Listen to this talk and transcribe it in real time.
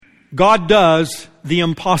God does the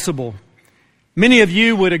impossible. Many of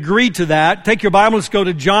you would agree to that. Take your Bible, let's go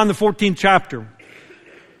to John, the 14th chapter.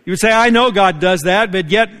 You would say, I know God does that, but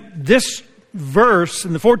yet this verse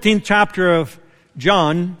in the 14th chapter of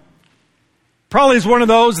John probably is one of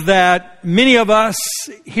those that many of us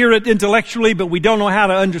hear it intellectually, but we don't know how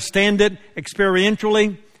to understand it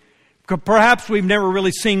experientially. Perhaps we've never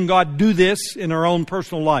really seen God do this in our own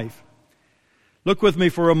personal life. Look with me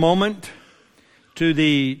for a moment to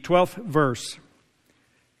the 12th verse.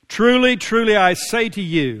 Truly, truly, I say to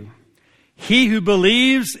you, he who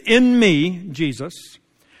believes in me, Jesus,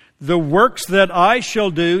 the works that I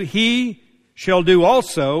shall do, he shall do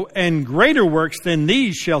also, and greater works than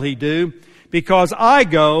these shall he do, because I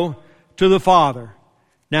go to the Father.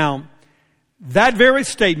 Now, that very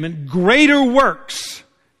statement, greater works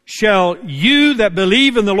shall you that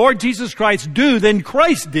believe in the Lord Jesus Christ do than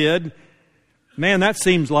Christ did. Man, that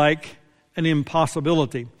seems like an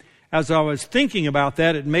impossibility. As I was thinking about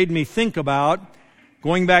that, it made me think about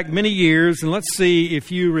going back many years, and let's see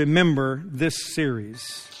if you remember this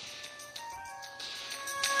series.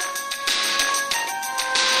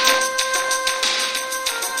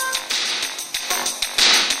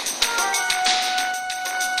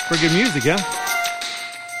 Pretty good music, huh?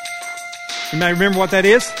 You might remember what that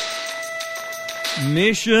is?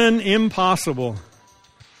 Mission Impossible.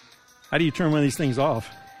 How do you turn one of these things off?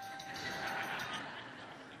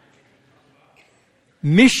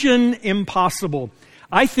 Mission Impossible.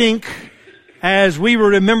 I think as we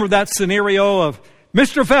remember that scenario of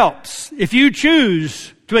Mr. Phelps, if you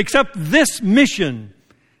choose to accept this mission,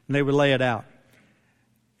 and they would lay it out.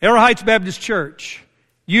 Arrow Heights Baptist Church,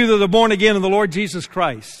 you that are born again in the Lord Jesus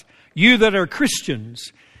Christ, you that are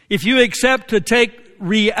Christians, if you accept to take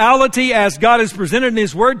reality as God has presented in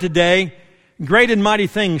His Word today, great and mighty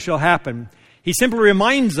things shall happen. He simply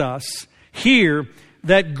reminds us here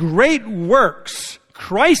that great works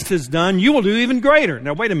Christ has done, you will do even greater.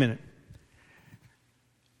 Now, wait a minute.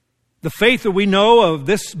 The faith that we know of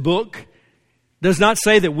this book does not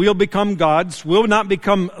say that we'll become gods. We'll not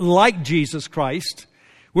become like Jesus Christ.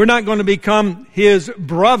 We're not going to become His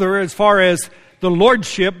brother as far as the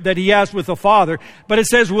lordship that He has with the Father. But it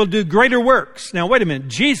says we'll do greater works. Now, wait a minute.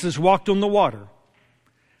 Jesus walked on the water.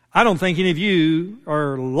 I don't think any of you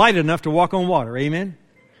are light enough to walk on water. Amen?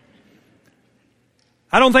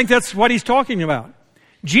 I don't think that's what He's talking about.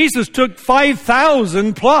 Jesus took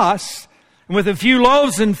 5,000 plus, and with a few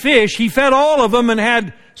loaves and fish, He fed all of them and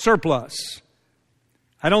had surplus.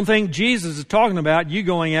 I don't think Jesus is talking about you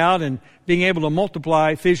going out and being able to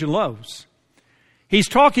multiply fish and loaves. He's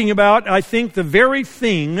talking about, I think, the very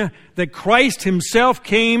thing that Christ Himself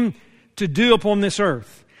came to do upon this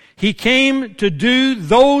earth. He came to do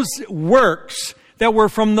those works that were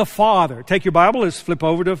from the Father. Take your Bible, let's flip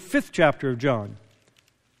over to 5th chapter of John.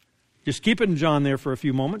 Just keep it in John there for a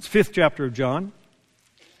few moments. 5th chapter of John.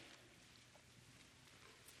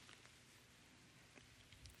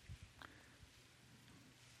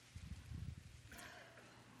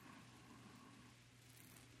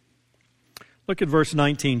 Look at verse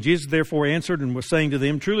 19. Jesus therefore answered and was saying to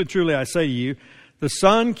them, Truly, truly, I say to you, the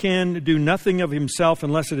Son can do nothing of Himself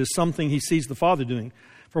unless it is something He sees the Father doing.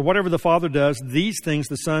 For whatever the Father does, these things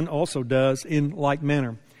the Son also does in like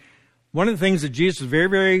manner. One of the things that Jesus was very,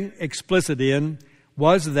 very explicit in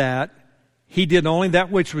was that He did only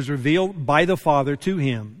that which was revealed by the Father to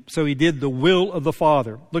Him. So He did the will of the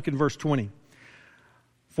Father. Look at verse 20.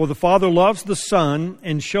 For the Father loves the Son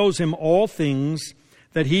and shows Him all things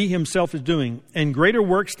that He Himself is doing. And greater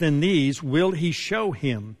works than these will He show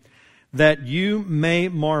Him, that you may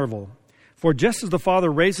marvel. For just as the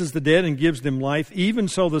Father raises the dead and gives them life, even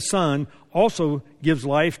so the Son also gives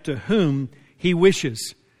life to whom He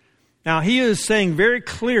wishes. Now, He is saying very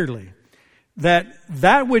clearly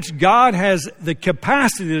that which God has the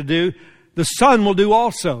capacity to do, the Son will do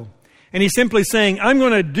also. And He's simply saying, I'm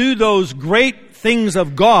going to do those great things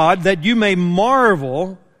of God that you may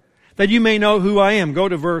marvel, that you may know who I am. Go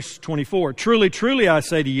to verse 24. Truly, truly, I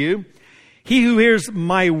say to you, he who hears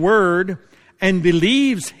my word and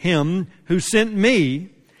believes Him who sent me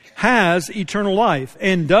has eternal life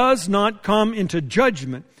and does not come into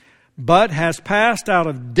judgment, but has passed out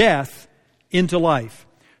of death into life.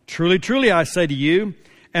 Truly, truly, I say to you,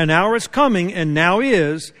 an hour is coming, and now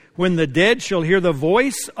is, when the dead shall hear the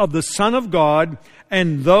voice of the Son of God,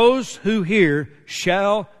 and those who hear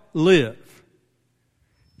shall live.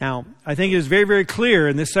 Now, I think it is very, very clear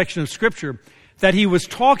in this section of Scripture that He was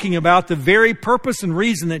talking about the very purpose and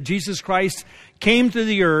reason that Jesus Christ came to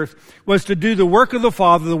the earth was to do the work of the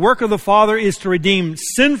Father. The work of the Father is to redeem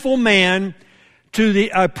sinful man to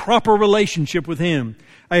a proper relationship with Him.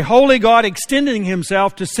 A holy God extending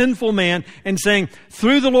himself to sinful man and saying,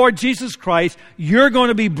 through the Lord Jesus Christ, you're going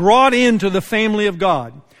to be brought into the family of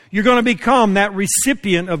God. You're going to become that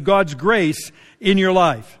recipient of God's grace in your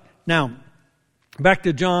life. Now, back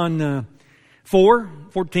to John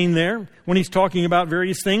 4:14 there, when he's talking about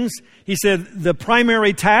various things, he said the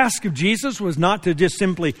primary task of Jesus was not to just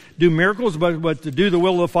simply do miracles, but to do the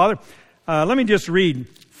will of the Father. Let me just read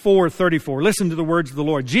 4:34. Listen to the words of the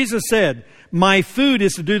Lord. Jesus said, my food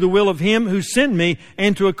is to do the will of him who sent me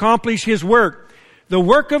and to accomplish his work. The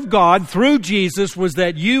work of God through Jesus was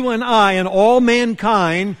that you and I and all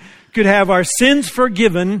mankind could have our sins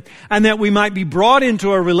forgiven and that we might be brought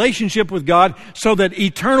into a relationship with God so that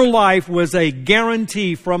eternal life was a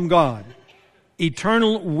guarantee from God.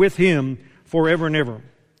 Eternal with him forever and ever.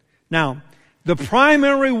 Now, the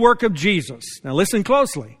primary work of Jesus, now listen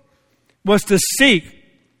closely, was to seek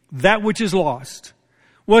that which is lost,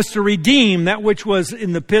 was to redeem that which was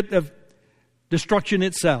in the pit of destruction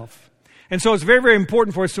itself. And so it's very, very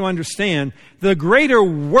important for us to understand the greater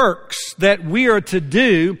works that we are to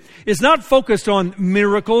do is not focused on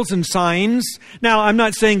miracles and signs. Now, I'm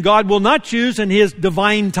not saying God will not choose in his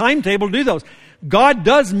divine timetable to do those. God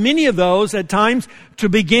does many of those at times to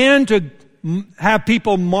begin to have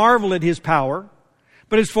people marvel at his power,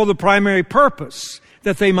 but it's for the primary purpose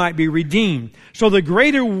that they might be redeemed. So the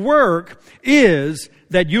greater work is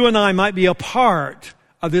that you and I might be a part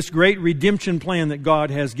of this great redemption plan that God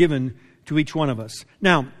has given to each one of us.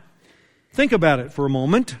 Now, think about it for a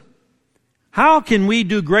moment. How can we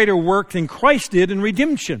do greater work than Christ did in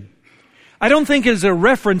redemption? I don't think it's a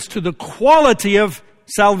reference to the quality of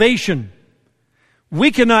salvation.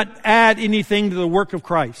 We cannot add anything to the work of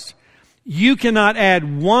Christ. You cannot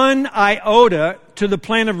add one iota to the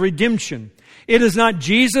plan of redemption. It is not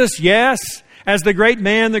Jesus, yes, as the great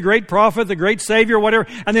man, the great prophet, the great Savior, whatever,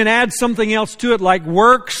 and then add something else to it like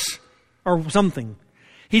works or something.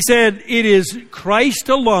 He said, it is Christ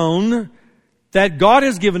alone that God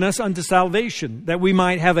has given us unto salvation, that we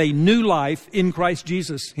might have a new life in Christ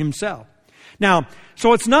Jesus himself. Now,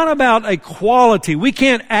 so it's not about a quality. We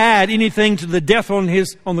can't add anything to the death on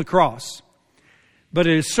the cross. But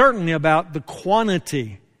it is certainly about the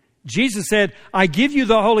quantity. Jesus said, I give you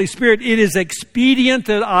the Holy Spirit. It is expedient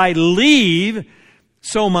that I leave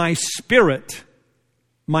so my Spirit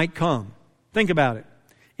might come. Think about it.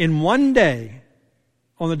 In one day,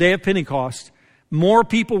 on the day of Pentecost, more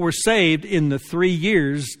people were saved in the 3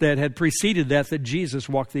 years that had preceded that Jesus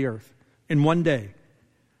walked the earth. In one day.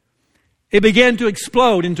 It began to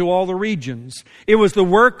explode into all the regions. It was the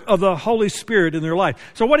work of the Holy Spirit in their life.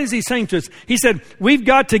 So what is he saying to us? He said, we've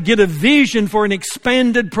got to get a vision for an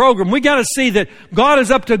expanded program. We've got to see that God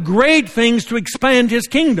is up to great things to expand his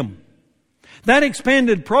kingdom. That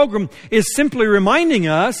expanded program is simply reminding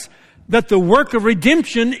us that the work of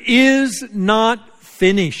redemption is not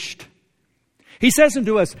finished. He says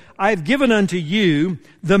unto us, I have given unto you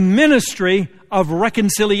the ministry of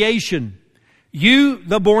reconciliation. You,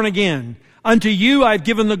 the born again. Unto you I've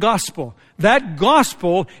given the gospel. That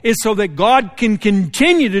gospel is so that God can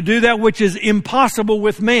continue to do that which is impossible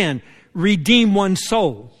with man. Redeem one's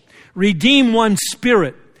soul. Redeem one's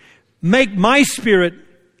spirit. Make my spirit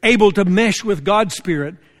able to mesh with God's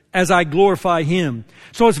spirit as I glorify him.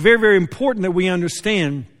 So it's very, very important that we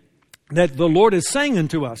understand that the Lord is saying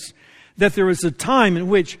unto us that there is a time in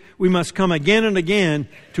which we must come again and again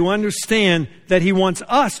to understand that he wants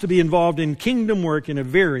us to be involved in kingdom work in a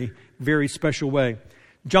very, very special way.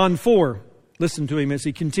 John 4, listen to him as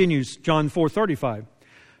he continues, John 4:35.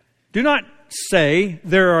 Do not say,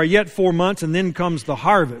 there are yet 4 months and then comes the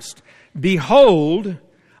harvest. Behold,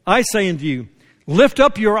 I say unto you, lift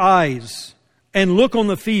up your eyes and look on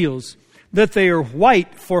the fields, that they are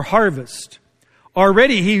white for harvest.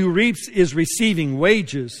 Already he who reaps is receiving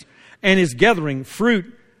wages and is gathering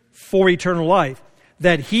fruit for eternal life,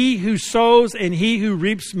 that he who sows and he who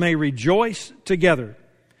reaps may rejoice together.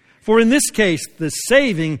 For in this case, the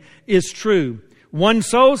saving is true. One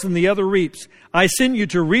sows and the other reaps. I sent you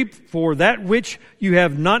to reap for that which you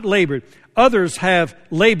have not labored. Others have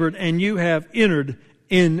labored and you have entered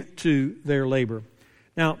into their labor.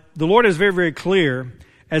 Now, the Lord is very, very clear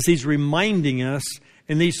as he's reminding us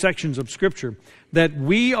in these sections of Scripture that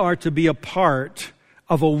we are to be a part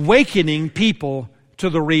of awakening people to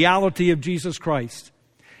the reality of Jesus Christ.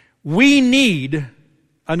 We need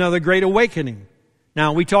another great awakening.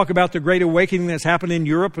 Now, we talk about the great awakening that's happened in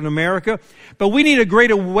Europe and America, but we need a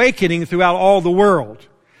great awakening throughout all the world.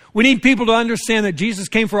 We need people to understand that Jesus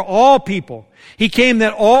came for all people. He came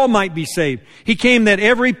that all might be saved. He came that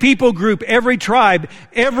every people group, every tribe,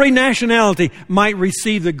 every nationality might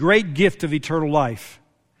receive the great gift of eternal life.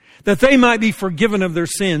 that they might be forgiven of their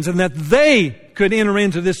sins, and that they could enter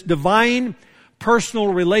into this divine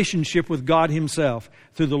personal relationship with God Himself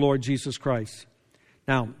through the Lord Jesus Christ.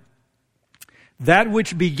 Now, that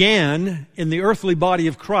which began in the earthly body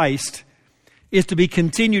of Christ is to be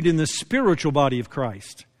continued in the spiritual body of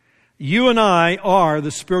Christ. You and I are the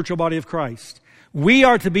spiritual body of Christ. We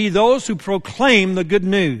are to be those who proclaim the good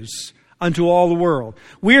news unto all the world.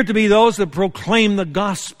 We are to be those that proclaim the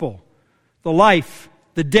gospel, the life,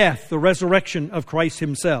 the death, the resurrection of Christ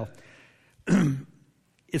Himself.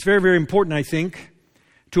 It's very, very important, I think,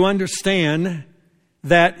 to understand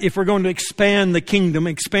that if we're going to expand the kingdom,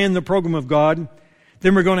 expand the program of God,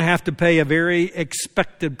 then we're going to have to pay a very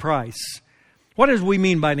expected price. What does we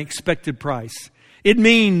mean by an expected price? It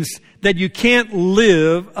means that you can't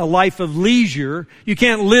live a life of leisure. You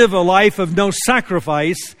can't live a life of no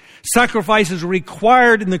sacrifice. Sacrifice is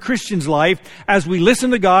required in the Christian's life as we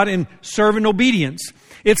listen to God and serve in obedience.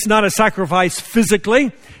 It's not a sacrifice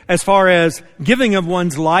physically, as far as giving of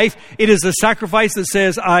one's life. It is a sacrifice that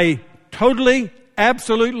says, I totally,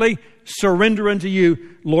 absolutely surrender unto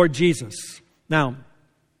you, Lord Jesus. Now,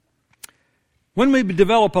 when we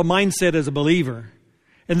develop a mindset as a believer,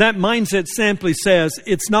 and that mindset simply says,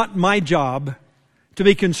 it's not my job to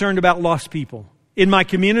be concerned about lost people. In my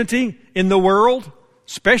community, in the world,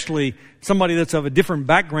 especially somebody that's of a different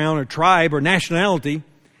background or tribe or nationality,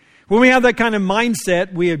 when we have that kind of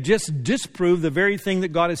mindset, we have just disproved the very thing that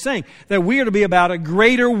God is saying, that we are to be about a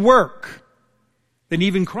greater work than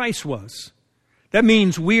even Christ was. That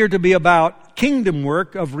means we are to be about kingdom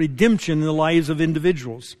work of redemption in the lives of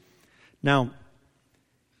individuals. Now,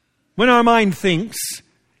 when our mind thinks,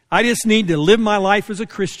 I just need to live my life as a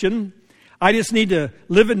Christian, I just need to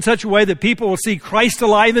live in such a way that people will see Christ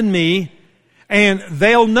alive in me, and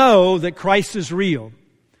they'll know that Christ is real.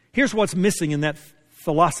 Here's what's missing in that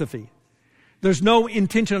philosophy. There's no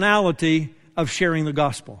intentionality of sharing the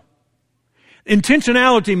gospel.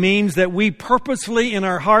 Intentionality means that we purposefully in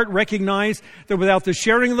our heart recognize that without the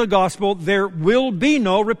sharing of the gospel, there will be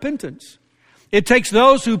no repentance. It takes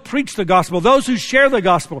those who preach the gospel, those who share the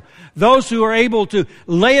gospel, those who are able to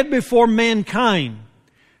lay it before mankind.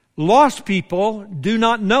 Lost people do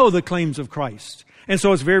not know the claims of Christ. And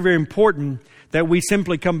so it's very, very important that we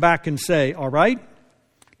simply come back and say, all right,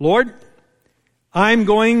 Lord, I'm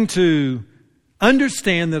going to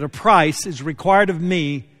understand that a price is required of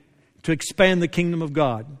me to expand the kingdom of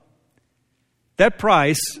God. That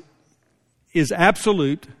price is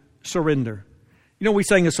absolute surrender. You know, we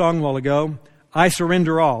sang a song a while ago, I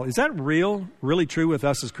surrender all. Is that really true with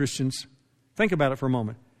us as Christians? Think about it for a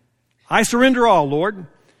moment. I surrender all, Lord.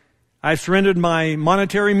 I've surrendered my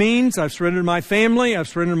monetary means. I've surrendered my family. I've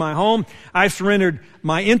surrendered my home. I've surrendered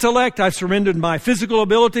my intellect. I've surrendered my physical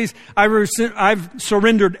abilities. I've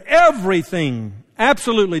surrendered everything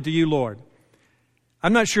absolutely to you, Lord.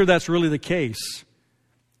 I'm not sure that's really the case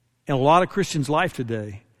in a lot of Christians' life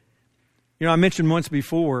today. You know, I mentioned once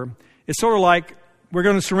before, it's sort of like we're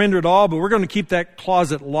going to surrender it all, but we're going to keep that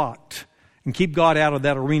closet locked and keep God out of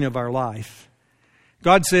that arena of our life.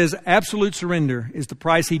 God says absolute surrender is the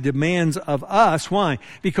price He demands of us. Why?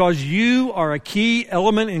 Because you are a key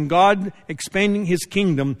element in God expanding His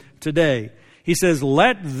kingdom today. He says,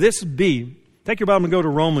 let this be. Take your Bible and go to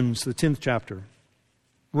Romans, the 10th chapter.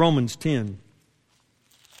 Romans 10.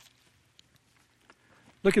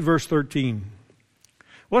 Look at verse 13.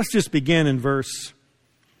 Well, let's just begin in verse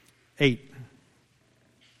 8.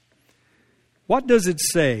 What does it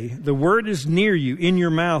say? The word is near you, in your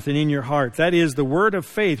mouth and in your heart. That is the word of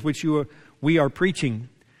faith which we are preaching.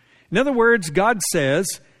 In other words, God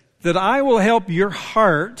says that I will help your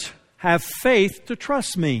heart have faith to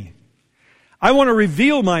trust me. I want to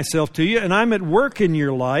reveal myself to you, and I'm at work in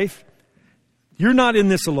your life. You're not in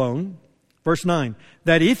this alone. Verse 9,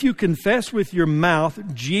 that if you confess with your mouth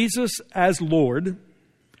Jesus as Lord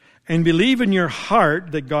and believe in your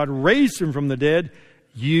heart that God raised Him from the dead,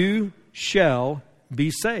 you shall be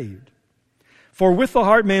saved. For with the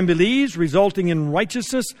heart man believes, resulting in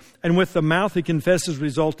righteousness, and with the mouth he confesses,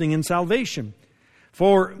 resulting in salvation.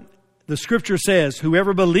 For the Scripture says,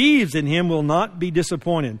 whoever believes in Him will not be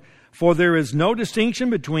disappointed. For there is no distinction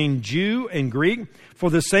between Jew and Greek, for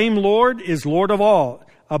the same Lord is Lord of all,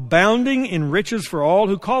 abounding in riches for all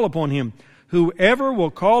who call upon Him. Whoever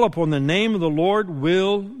will call upon the name of the Lord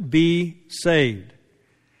will be saved.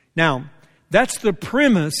 Now, that's the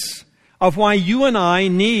premise of why you and I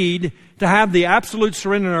need to have the absolute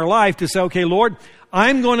surrender in our life to say, okay, Lord,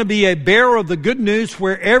 I'm going to be a bearer of the good news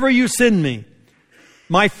wherever you send me.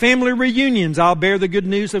 My family reunions, I'll bear the good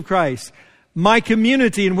news of Christ. My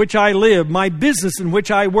community in which I live, my business in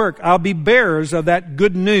which I work, I'll be bearers of that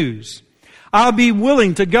good news. I'll be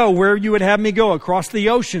willing to go where you would have me go, across the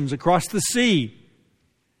oceans, across the sea,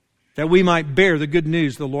 that we might bear the good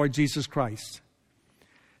news of the Lord Jesus Christ.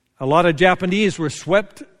 A lot of Japanese were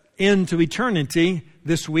swept into eternity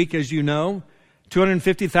this week, as you know.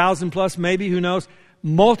 250,000 plus, maybe, who knows.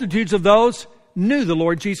 Multitudes of those knew the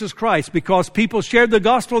Lord Jesus Christ because people shared the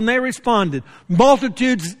gospel and they responded.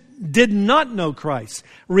 Multitudes did not know Christ,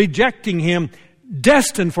 rejecting Him,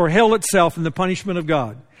 destined for hell itself and the punishment of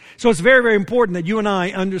God. So it's very, very important that you and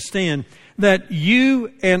I understand that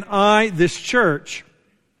you and I, this church,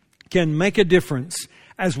 can make a difference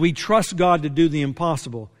as we trust God to do the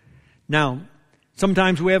impossible. Now,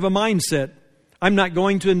 sometimes we have a mindset, I'm not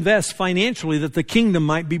going to invest financially that the kingdom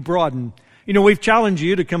might be broadened. You know, we've challenged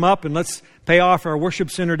you to come up and let's pay off our worship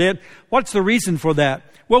center debt. What's the reason for that?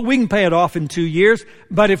 Well, we can pay it off in 2 years,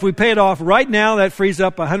 but if we pay it off right now, that frees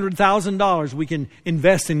up $100,000 we can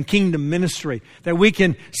invest in kingdom ministry, that we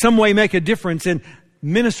can some way make a difference in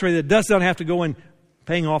ministry that does not have to go in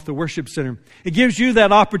paying off the worship center. It gives you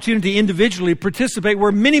that opportunity individually to participate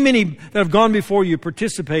where many that have gone before you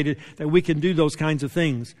participated, that we can do those kinds of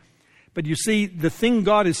things. But you see, the thing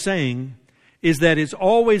God is saying is that it's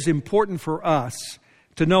always important for us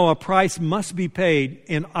to know a price must be paid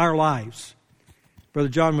in our lives. Brother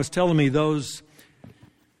John was telling me those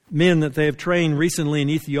men that they have trained recently in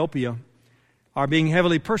Ethiopia are being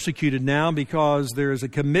heavily persecuted now because there is a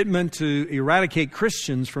commitment to eradicate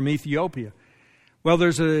Christians from Ethiopia. Well,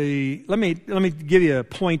 let me give you a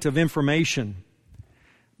point of information.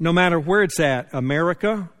 No matter where it's at,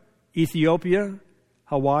 America, Ethiopia,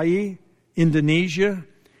 Hawaii, Indonesia,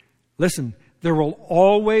 listen, there will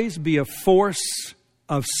always be a force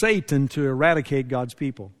of Satan to eradicate God's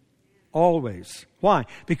people. Always. Why?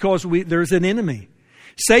 Because there's an enemy.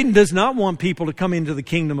 Satan does not want people to come into the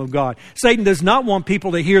kingdom of God. Satan does not want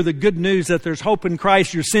people to hear the good news that there's hope in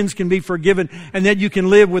Christ, your sins can be forgiven, and that you can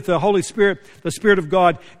live with the Holy Spirit, the Spirit of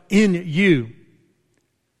God in you. And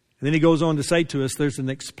then he goes on to say to us, there's an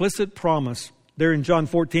explicit promise there in John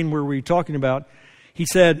 14 where we're talking about. He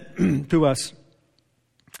said to us,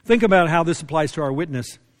 think about how this applies to our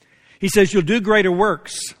witness. He says, you'll do greater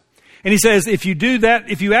works. And he says, if you do that,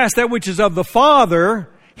 if you ask that which is of the Father,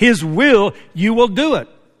 His will, you will do it.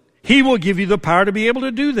 He will give you the power to be able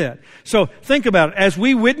to do that. So think about it. As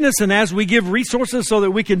we witness and as we give resources so that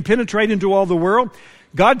we can penetrate into all the world,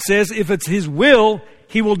 God says if it's His will,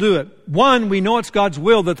 He will do it. One, we know it's God's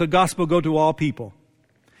will that the gospel go to all people.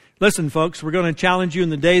 Listen, folks, we're going to challenge you in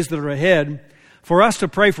the days that are ahead for us to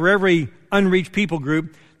pray for every unreached people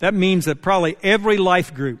group. That means that probably every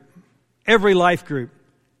life group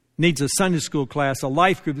needs a Sunday school class, a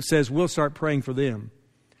life group that says we'll start praying for them.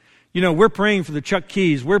 You know, we're praying for the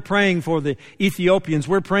Chukis. We're praying for the Ethiopians.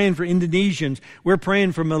 We're praying for Indonesians. We're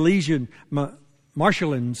praying for Malaysian,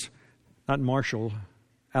 Marshallans. Not Marshall.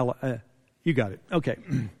 You got it. Okay.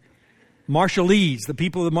 Marshallese, the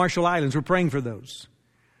people of the Marshall Islands. We're praying for those.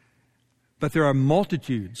 But there are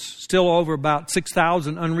multitudes, still over about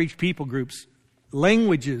 6,000 unreached people groups,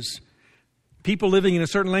 languages, people living in a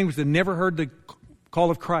certain language that never heard the call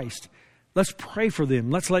of Christ. Let's pray for them.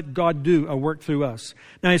 Let's let God do a work through us.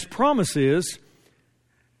 Now, His promise is,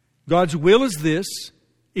 God's will is this.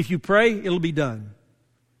 If you pray, it'll be done.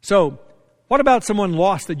 So, what about someone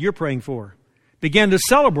lost that you're praying for? Begin to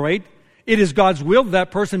celebrate. It is God's will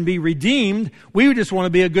that person be redeemed. We just want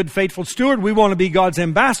to be a good, faithful steward. We want to be God's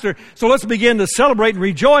ambassador. So let's begin to celebrate and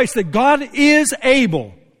rejoice that God is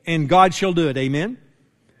able and God shall do it. Amen?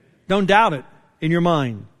 Don't doubt it in your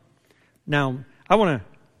mind. Now, I want to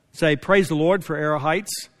say praise the Lord for Arrow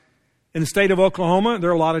Heights. In the state of Oklahoma,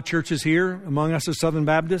 there are a lot of churches here among us as Southern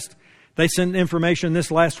Baptist. They sent information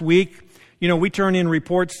this last week. You know, we turn in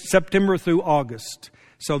reports September through August.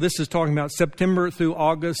 So this is talking about September through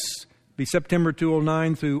August, be September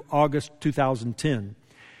 2009 through August 2010.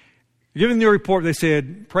 Giving the report, they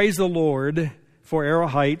said, praise the Lord for Arrow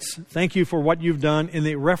Heights. Thank you for what you've done in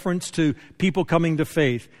the reference to people coming to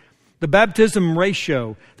faith. The baptism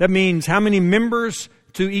ratio, that means how many members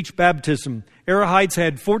to each baptism. Arrow Heights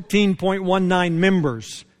had 14.19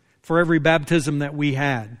 members for every baptism that we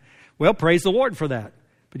had. Well, praise the Lord for that.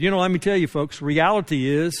 But you know, let me tell you folks, reality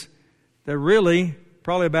is that really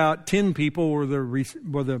probably about 10 people were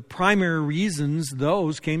the primary reasons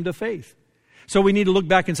those came to faith. So we need to look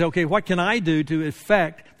back and say, okay, what can I do to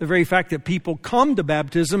affect the very fact that people come to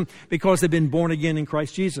baptism because they've been born again in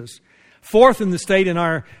Christ Jesus? Fourth in the state in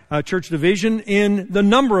our church division in the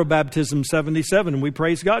number of baptisms, 77. And we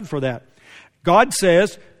praise God for that. God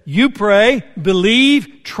says, you pray,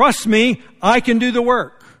 believe, trust me, I can do the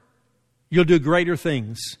work. You'll do greater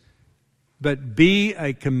things. But be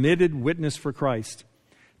a committed witness for Christ.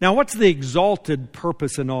 Now, what's the exalted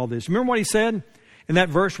purpose in all this? Remember what he said in that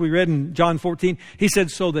verse we read in John 14? He said,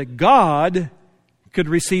 so that God could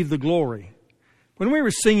receive the glory. When we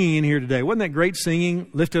were singing in here today, wasn't that great singing?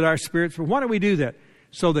 Lifted our spirits. But why do we do that?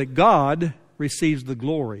 So that God receives the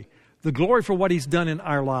glory. The glory for what He's done in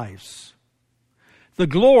our lives. The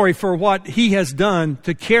glory for what He has done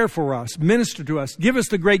to care for us, minister to us, give us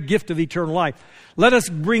the great gift of eternal life. Let us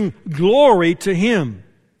bring glory to Him.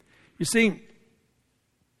 You see,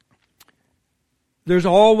 there's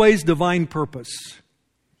always divine purpose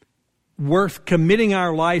worth committing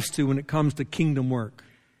our lives to when it comes to kingdom work.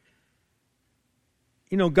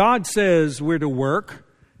 You know, God says we're to work,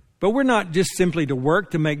 but we're not just simply to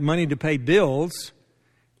work to make money to pay bills.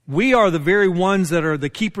 We are the very ones that are the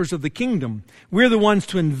keepers of the kingdom. We're the ones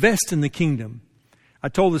to invest in the kingdom. I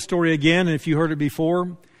told the story again, and if you heard it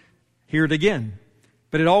before, hear it again.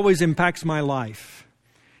 But it always impacts my life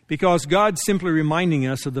because God's simply reminding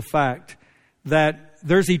us of the fact that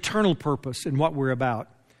there's eternal purpose in what we're about.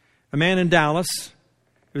 A man in Dallas,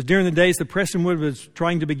 it was during the days that Prestonwood was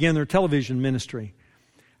trying to begin their television ministry.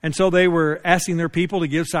 And so they were asking their people to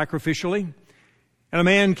give sacrificially. And a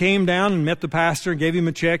man came down and met the pastor and gave him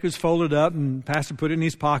a check. It was folded up, and the pastor put it in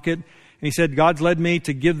his pocket. And he said, God's led me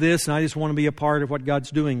to give this, and I just want to be a part of what God's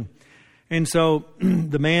doing. And so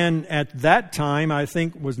the man at that time, I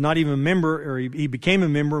think, was not even a member, or he became a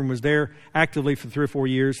member and was there actively for 3 or 4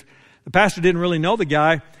 years. The pastor didn't really know the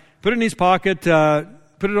guy, put it in his pocket,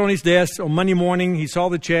 put it on his desk. On Monday morning, he saw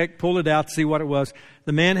the check, pulled it out to see what it was.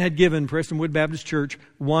 The man had given Prestonwood Baptist Church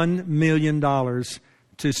 $1 million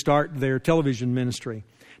to start their television ministry.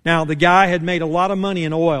 Now, the guy had made a lot of money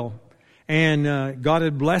in oil, and God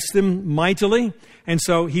had blessed him mightily, and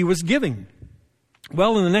so he was giving.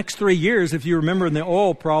 Well, in the next 3 years, if you remember in the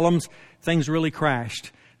oil problems, things really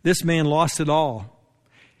crashed. This man lost it all.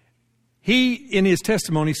 He, in his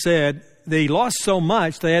testimony, said they lost so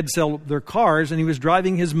much they had to sell their cars, and he was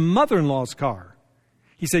driving his mother-in-law's car.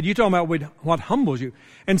 He said, you're talking about what humbles you.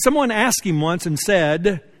 And someone asked him once and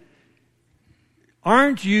said,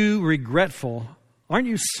 aren't you regretful, aren't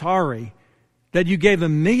you sorry that you gave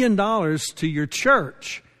 $1 million to your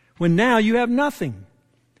church when now you have nothing?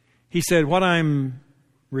 He said, what I'm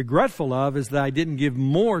regretful of is that I didn't give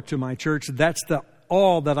more to my church. That's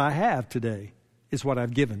all that I have today is what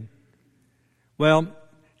I've given. Well,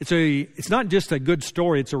 it's not just a good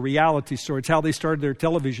story, it's a reality story. It's how they started their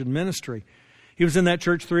television ministry. He was in that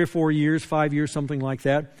church 3 or 4 years, 5 years, something like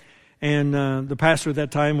that. And the pastor at that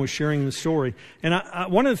time was sharing the story. And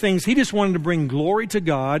one of the things, he just wanted to bring glory to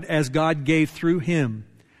God as God gave through him.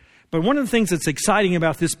 But one of the things that's exciting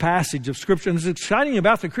about this passage of Scripture, and it's exciting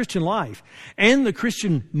about the Christian life and the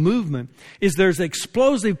Christian movement, is there's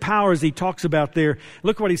explosive power as he talks about there.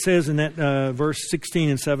 Look what he says in that verse 16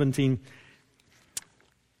 and 17.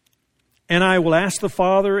 And I will ask the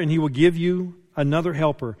Father, and He will give you another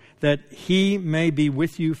helper, that He may be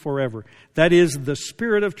with you forever. That is the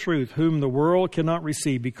Spirit of truth, whom the world cannot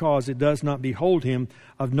receive, because it does not behold Him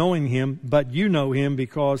of knowing Him, but you know Him,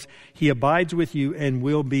 because He abides with you and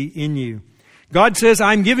will be in you. God says,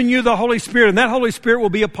 I'm giving you the Holy Spirit, and that Holy Spirit will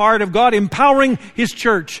be a part of God empowering His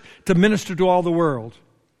church to minister to all the world.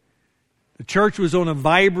 The church was on a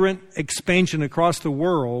vibrant expansion across the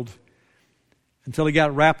world until it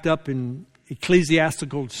got wrapped up in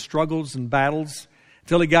ecclesiastical struggles and battles,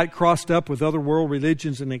 until it got crossed up with other world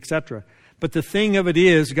religions and etc. But the thing of it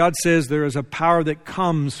is, God says there is a power that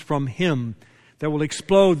comes from Him that will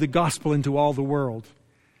explode the gospel into all the world.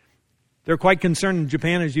 They're quite concerned in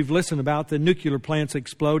Japan, as you've listened, about the nuclear plants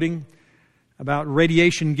exploding, about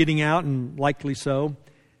radiation getting out, and likely so.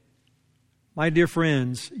 My dear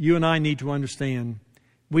friends, you and I need to understand,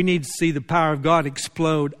 we need to see the power of God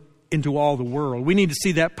explode into all the world. We need to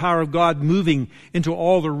see that power of God moving into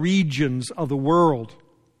all the regions of the world,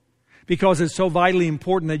 because it's so vitally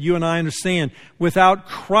important that you and I understand, without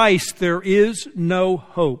Christ there is no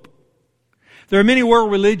hope. There are many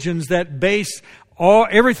world religions that base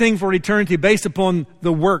everything for eternity based upon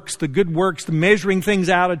the works, the good works, the measuring things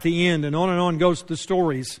out at the end, and on goes the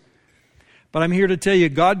stories. But I'm here to tell you,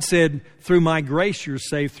 God said, through my grace you're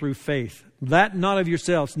saved through faith. That not of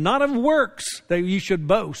yourselves, not of works that you should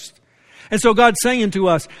boast. And so God's saying to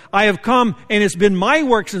us, I have come, and it's been my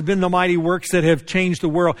works, has been the mighty works that have changed the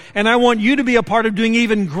world. And I want you to be a part of doing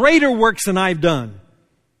even greater works than I've done.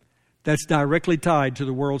 That's directly tied to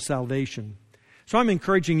the world's salvation. So I'm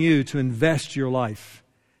encouraging you to invest your life,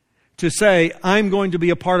 to say, I'm going to be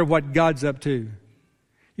a part of what God's up to.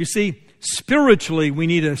 You see, spiritually, we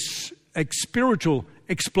need a spiritual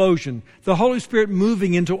explosion. The Holy Spirit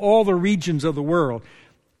moving into all the regions of the world.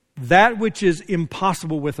 That which is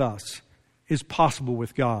impossible with us is possible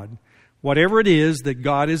with God. Whatever it is that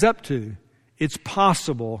God is up to, it's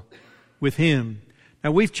possible with Him.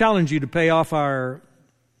 Now, we've challenged you to pay off our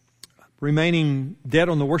remaining debt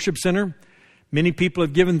on the worship center. Many people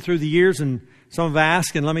have given through the years, and some have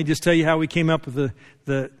asked, and let me just tell you how we came up with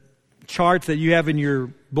the chart that you have in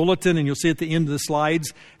your bulletin, and you'll see at the end of the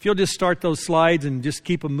slides. If you'll just start those slides and just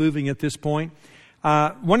keep them moving at this point.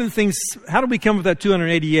 One of the things, how did we come with that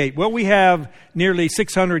 288? Well, we have nearly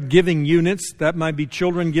 600 giving units. That might be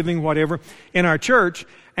children giving, whatever, in our church.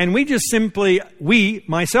 And I just simply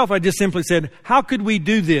said, how could we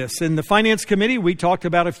do this? In the finance committee, we talked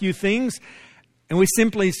about a few things. And we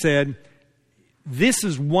simply said, this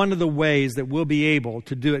is one of the ways that we'll be able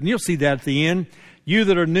to do it. And you'll see that at the end. You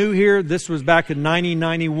that are new here, this was back in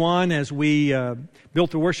 1991 as we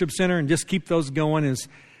built the worship center. And just keep those going as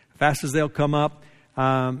fast as they'll come up.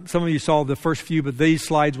 Some of you saw the first few, but these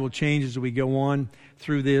slides will change as we go on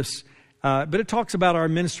through this. But it talks about our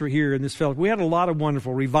ministry here in this fellowship. We had a lot of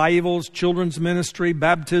wonderful revivals, children's ministry,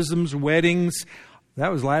 baptisms, weddings.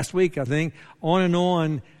 That was last week, I think. On and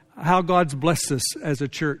on, how God's blessed us as a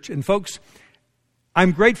church. And folks,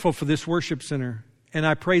 I'm grateful for this worship center, and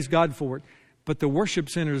I praise God for it. But the worship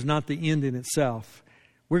center is not the end in itself.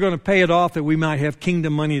 We're going to pay it off that we might have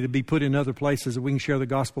kingdom money to be put in other places that we can share the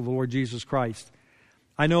gospel of the Lord Jesus Christ.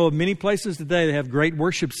 I know of many places today that have great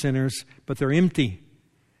worship centers, but they're empty.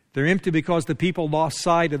 They're empty because the people lost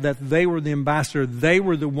sight of that they were the ambassador. They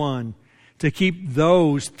were the one to keep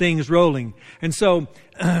those things rolling. And so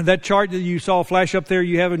that chart that you saw flash up there,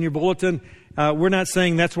 you have in your bulletin, we're not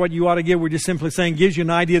saying that's what you ought to give. We're just simply saying it gives you an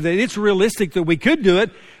idea that it's realistic that we could do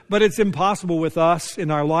it, but it's impossible with us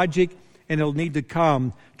in our logic, and it'll need to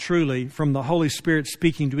come truly from the Holy Spirit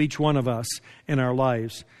speaking to each one of us in our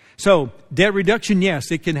lives. So, debt reduction,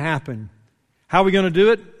 yes, it can happen. How are we going to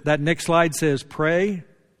do it? That next slide says pray,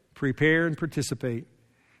 prepare, and participate.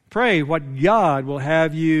 Pray what God will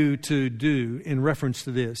have you to do in reference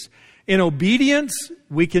to this. In obedience,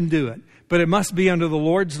 we can do it. But it must be under the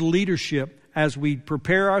Lord's leadership as we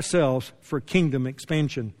prepare ourselves for kingdom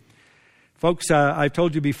expansion. Folks, I've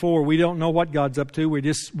told you before, we don't know what God's up to. We're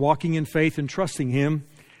just walking in faith and trusting Him.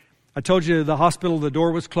 I told you the hospital, the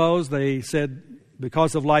door was closed. They said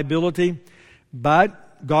because of liability.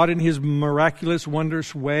 But God in His miraculous,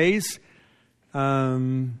 wondrous ways,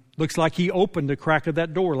 looks like He opened a crack of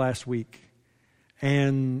that door last week.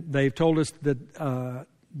 And they've told us that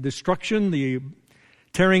destruction, the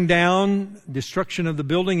tearing down, destruction of the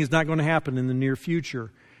building is not going to happen in the near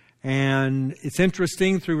future. And it's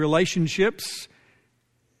interesting through relationships,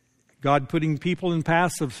 God putting people in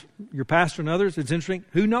paths of your pastor and others. It's interesting.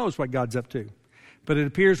 Who knows what God's up to? But it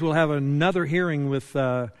appears we'll have another hearing with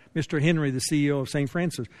Mr. Henry, the CEO of St.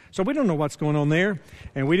 Francis. So we don't know what's going on there.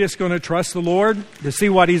 And we're just going to trust the Lord to see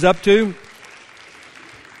what He's up to.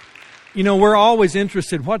 You know, we're always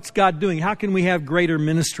interested. What's God doing? How can we have greater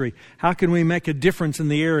ministry? How can we make a difference in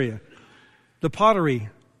the area? The pottery,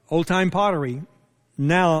 old-time pottery,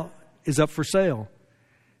 now is up for sale.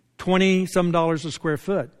 $20-some a square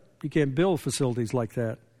foot. You can't build facilities like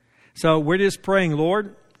that. So we're just praying,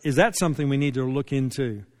 Lord, is that something we need to look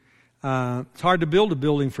into? It's hard to build a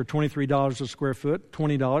building for $23 a square foot,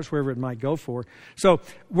 $20, wherever it might go for. So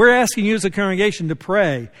we're asking you as a congregation to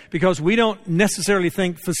pray because we don't necessarily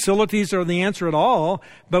think facilities are the answer at all,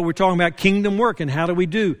 but we're talking about kingdom work and how do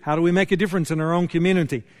we make a difference in our own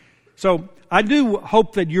community. So I do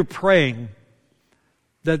hope that you're praying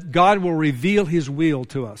that God will reveal His will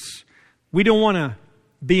to us. We don't want to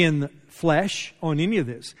be in the flesh on any of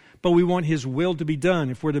this, but we want His will to be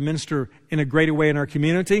done. If we're to minister in a greater way in our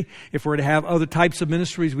community, if we're to have other types of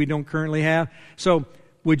ministries we don't currently have. So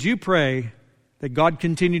would you pray that God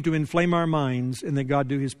continue to inflame our minds and that God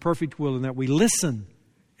do His perfect will and that we listen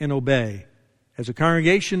and obey as a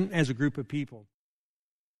congregation, as a group of people.